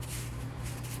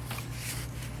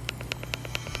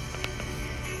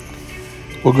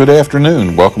Well, good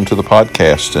afternoon. Welcome to the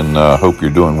podcast, and hope you're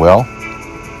doing well.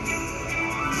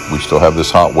 We still have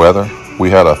this hot weather. We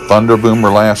had a thunder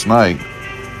boomer last night,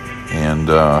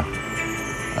 and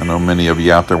I know many of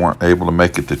you out there weren't able to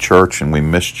make it to church, and we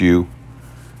missed you.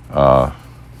 And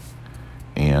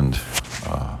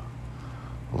a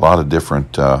lot of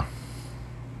different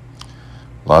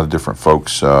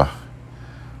folks.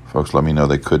 Folks let me know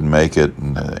they couldn't make it,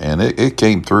 and it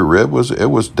came through. It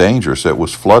was dangerous. It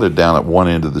was flooded down at one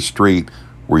end of the street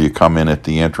where you come in at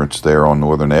the entrance there on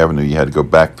Northern Avenue. You had to go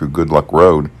back through Good Luck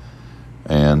Road,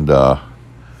 and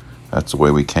that's the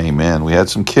way we came in. We had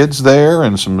some kids there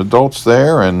and some adults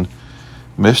there, and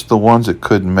missed the ones that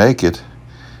couldn't make it.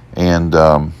 And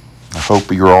I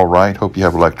hope you're all right. Hope you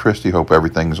have electricity. Hope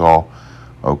everything's all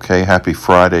okay. Happy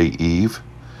Friday Eve.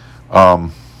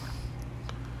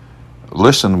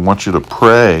 Listen, I want you to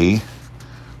pray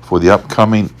for the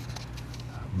upcoming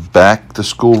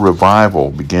back-to-school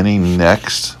revival beginning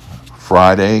next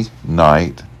Friday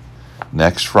night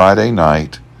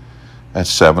at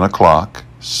 7 o'clock,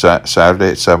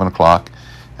 Saturday at 7 o'clock,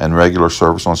 and regular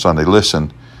service on Sunday.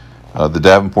 Listen, the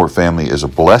Davenport family is a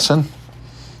blessing,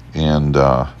 and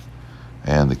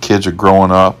the kids are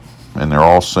growing up, and they're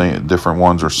all singing. Different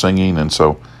ones are singing, and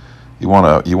so you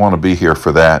want to be here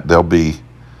for that. They'll be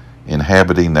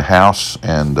inhabiting the house,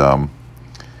 and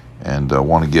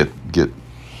want to get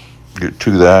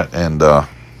to that, and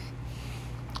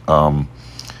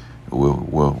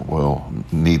we'll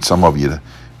need some of you to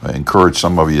encourage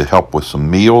some of you to help with some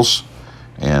meals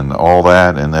and all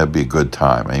that, and that'd be a good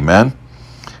time. Amen.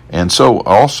 And so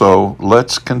also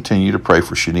let's continue to pray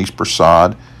for Shanice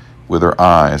Prasad with her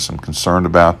eyes. I'm concerned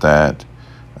about that.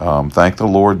 Thank the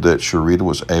Lord that Sharita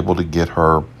was able to get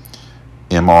her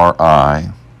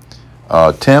MRI.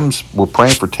 We're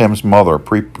praying for Tim's mother.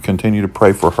 Continue to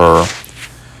pray for her,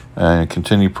 and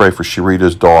continue to pray for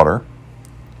Sharita's daughter,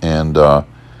 and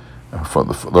for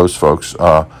those folks.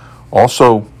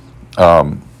 Also,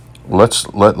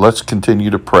 let's continue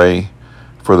to pray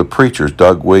for the preachers,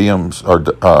 Doug Williams or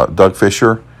Doug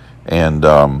Fisher, and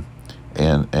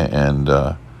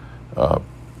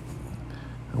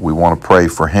we want to pray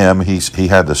for him. He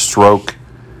had the stroke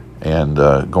and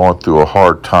going through a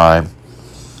hard time.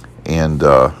 And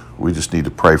we just need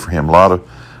to pray for him. A lot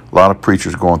of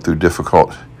preachers going through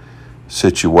difficult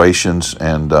situations,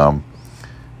 and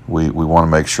we want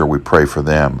to make sure we pray for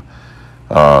them.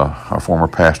 Our former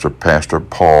pastor, Pastor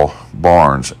Paul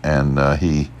Barnes, and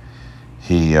he's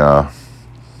dealing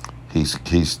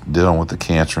with the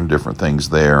cancer and different things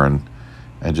there, and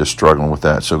just struggling with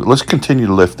that. So let's continue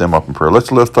to lift them up in prayer.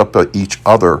 Let's lift up each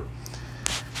other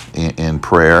in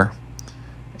prayer,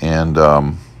 and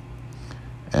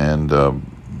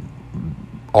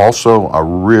also, I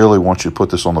really want you to put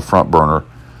this on the front burner.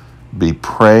 Be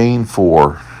praying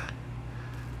for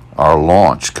our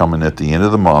launch coming at the end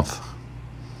of the month,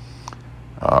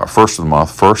 first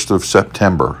of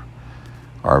September,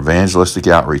 our evangelistic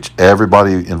outreach.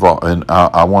 Everybody involved, and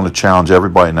I want to challenge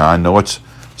everybody. Now, I know it's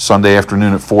Sunday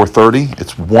afternoon at 4:30.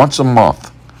 It's once a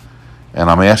month, and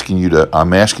I'm asking you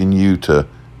to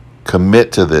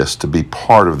commit to this, to be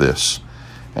part of this.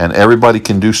 And everybody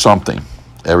can do something.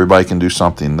 Everybody can do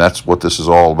something. That's what this is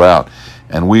all about.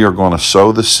 And we are going to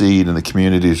sow the seed in the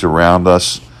communities around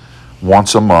us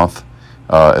once a month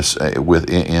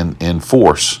in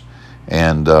force.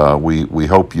 And we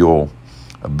hope you'll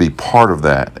be part of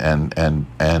that. And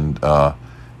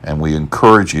we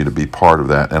encourage you to be part of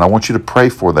that. And I want you to pray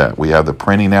for that. We have the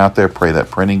printing out there. Pray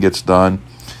that printing gets done.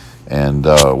 And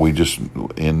we just,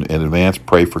 in advance,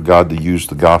 pray for God to use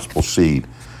the gospel seed.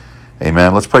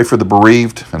 Amen. Let's pray for the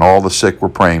bereaved and all the sick we're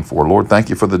praying for. Lord, thank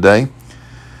you for the day.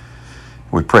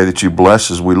 We pray that you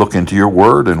bless as we look into your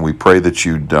word, and we pray that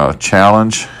you'd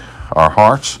challenge our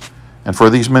hearts. And for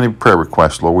these many prayer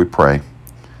requests, Lord, we pray.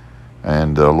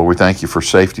 And Lord, we thank you for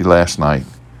safety last night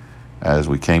as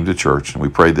we came to church. And we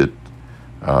pray that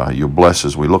you'll bless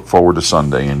as we look forward to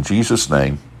Sunday. In Jesus'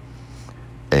 name,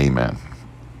 amen.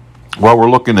 Well, we're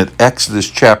looking at Exodus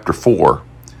chapter 4.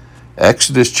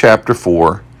 Exodus chapter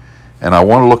 4. And I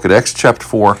want to look at Exodus chapter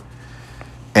 4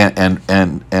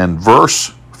 and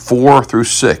verse 4 through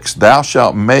 6. Thou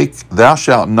shalt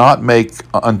not make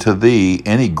unto thee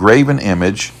any graven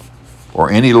image or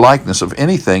any likeness of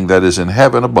anything that is in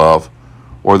heaven above,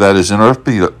 or that is in earth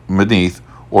beneath,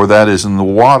 or that is in the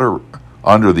water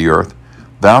under the earth.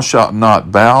 Thou shalt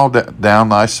not bow down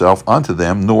thyself unto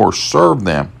them, nor serve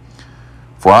them.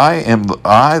 For I,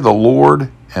 the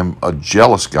Lord, am a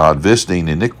jealous God, visiting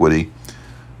iniquity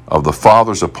of the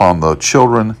fathers upon the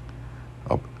children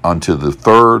unto the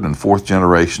third and fourth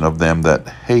generation of them that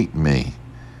hate me,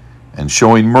 and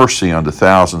showing mercy unto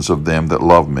thousands of them that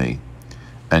love me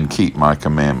and keep my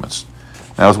commandments.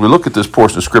 Now, as we look at this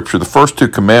portion of Scripture, the first two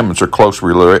commandments are closely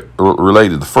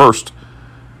related. The first,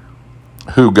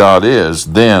 who God is,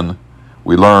 then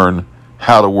we learn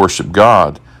how to worship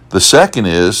God. The second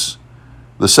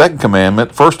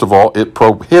commandment, first of all, it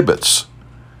prohibits.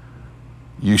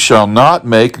 You shall not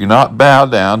make, or not bow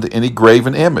down to any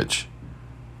graven image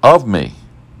of me,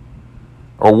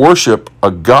 or worship a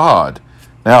god.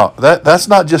 Now, that's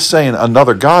not just saying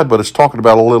another god, but it's talking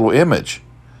about a little image.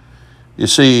 You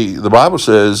see, the Bible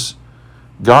says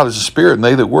God is a spirit, and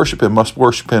they that worship him must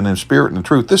worship him in spirit and in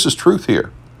truth. This is truth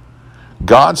here.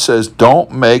 God says,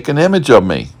 don't make an image of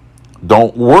me.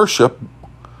 Don't worship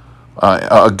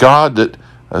a god that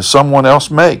someone else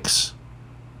makes.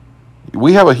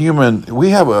 We have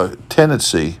a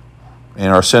tendency in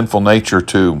our sinful nature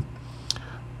to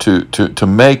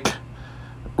make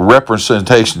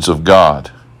representations of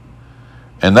God,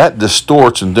 and that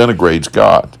distorts and denigrates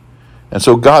God, and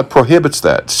so God prohibits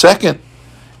that. Second,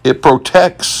 it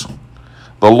protects.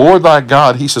 The Lord thy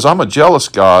God, he says, I'm a jealous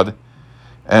God,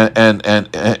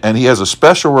 and he has a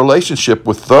special relationship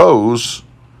with those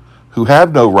who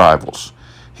have no rivals.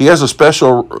 He has a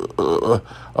special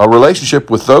a relationship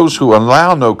with those who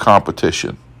allow no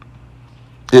competition.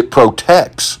 It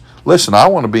protects. Listen, I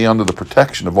want to be under the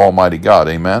protection of Almighty God.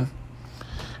 Amen.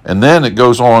 And then it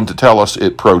goes on to tell us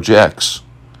it projects.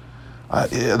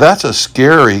 That's a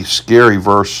scary, scary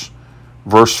verse.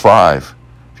 Verse 5.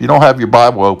 If you don't have your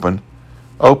Bible open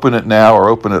it now or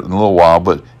open it in a little while.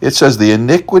 But it says, the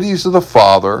iniquities of the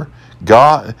father,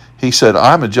 God, he said,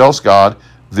 I'm a jealous God,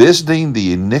 visiting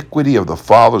the iniquity of the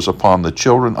fathers upon the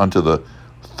children unto the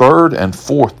third and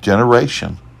fourth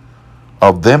generation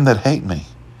of them that hate me.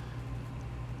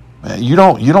 Man, you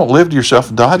don't live to yourself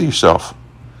and die to yourself.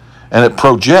 And it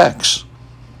projects.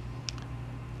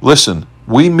 Listen,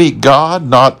 we meet God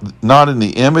not in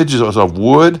the images of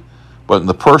wood, but in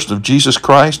the person of Jesus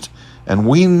Christ, and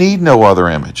we need no other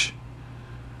image.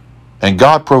 And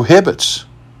God prohibits,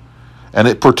 and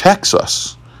it protects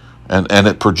us, and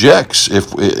it projects.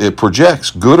 If it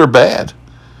projects good or bad.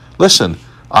 Listen,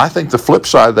 I think the flip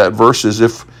side of that verse is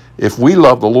if we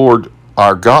love the Lord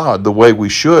our God the way we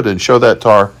should and show that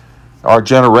to our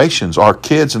generations, our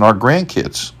kids and our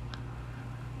grandkids,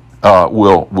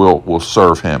 will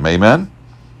serve him. Amen.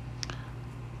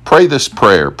 Pray this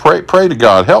prayer. Pray to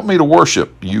God. Help me to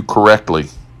worship you correctly.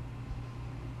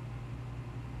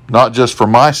 Not just for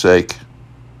my sake,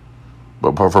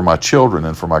 but for my children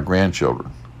and for my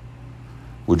grandchildren.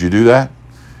 Would you do that?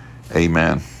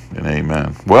 Amen and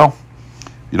amen. Well,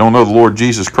 you don't know the Lord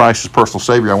Jesus Christ as personal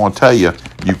Savior, I want to tell you,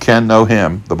 you can know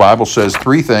him. The Bible says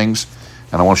three things,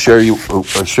 and I want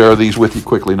to share these with you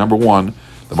quickly. Number one,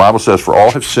 the Bible says, for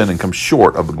all have sinned and come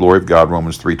short of the glory of God,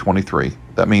 Romans 3:23.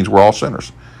 That means we're all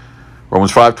sinners.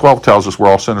 Romans 5:12 tells us we're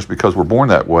all sinners because we're born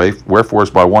that way. Wherefore, as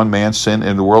by one man sin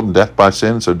into the world, and death by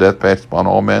sin, and so death passed upon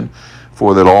all men,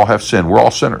 for that all have sinned. We're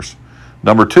all sinners.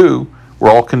 Number two, we're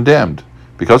all condemned.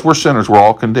 Because we're sinners, we're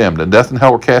all condemned. And death and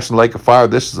hell were cast in the lake of fire.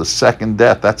 This is the second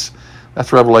death. That's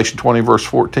Revelation 20, verse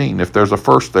 14. If there's a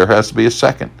first, there has to be a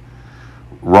second.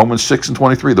 Romans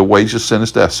 6:23, the wages of sin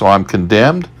is death. So I'm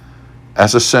condemned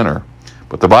as a sinner.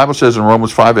 But the Bible says in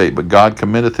Romans 5:8, but God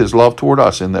commendeth his love toward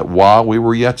us, in that while we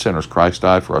were yet sinners, Christ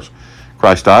died for us.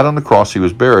 Christ died on the cross, he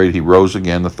was buried, he rose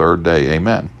again the third day.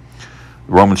 Amen.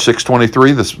 Romans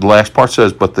 6:23, this last part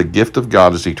says, but the gift of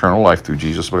God is eternal life through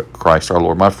Jesus Christ our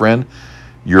Lord. My friend,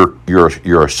 you're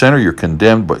a sinner, you're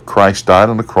condemned, but Christ died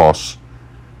on the cross,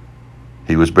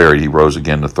 he was buried, he rose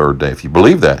again the third day. If you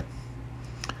believe that,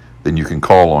 then you can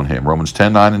call on him. Romans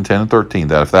 10:9 and 10 and 13,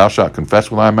 that if thou shalt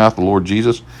confess with thy mouth the Lord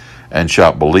Jesus, and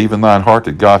shalt believe in thine heart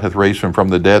that God hath raised him from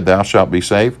the dead, thou shalt be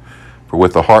saved. For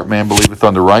with the heart man believeth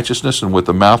unto righteousness, and with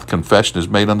the mouth confession is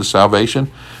made unto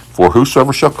salvation. For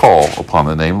whosoever shall call upon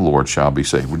the name of the Lord shall be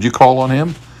saved. Would you call on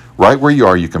him? Right where you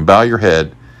are, you can bow your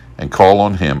head and call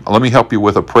on him. Let me help you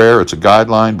with a prayer. It's a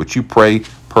guideline, but you pray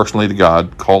personally to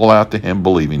God. Call out to him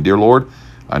believing, dear Lord,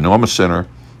 I know I'm a sinner,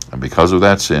 and because of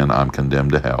that sin, I'm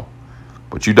condemned to hell.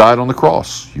 But you died on the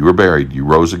cross. You were buried. You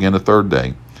rose again the third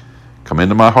day. Come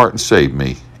into my heart and save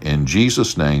me. In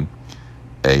Jesus' name,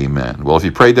 amen. Well, if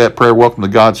you prayed that prayer, welcome to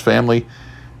God's family,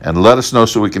 and let us know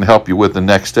so we can help you with the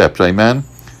next steps. Amen?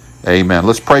 Amen.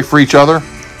 Let's pray for each other.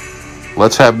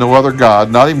 Let's have no other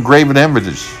God, not even graven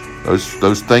images,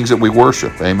 those things that we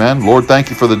worship. Amen? Lord, thank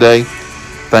you for the day.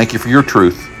 Thank you for your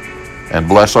truth, and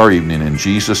bless our evening in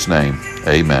Jesus' name.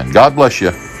 Amen. God bless you,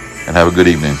 and have a good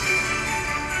evening.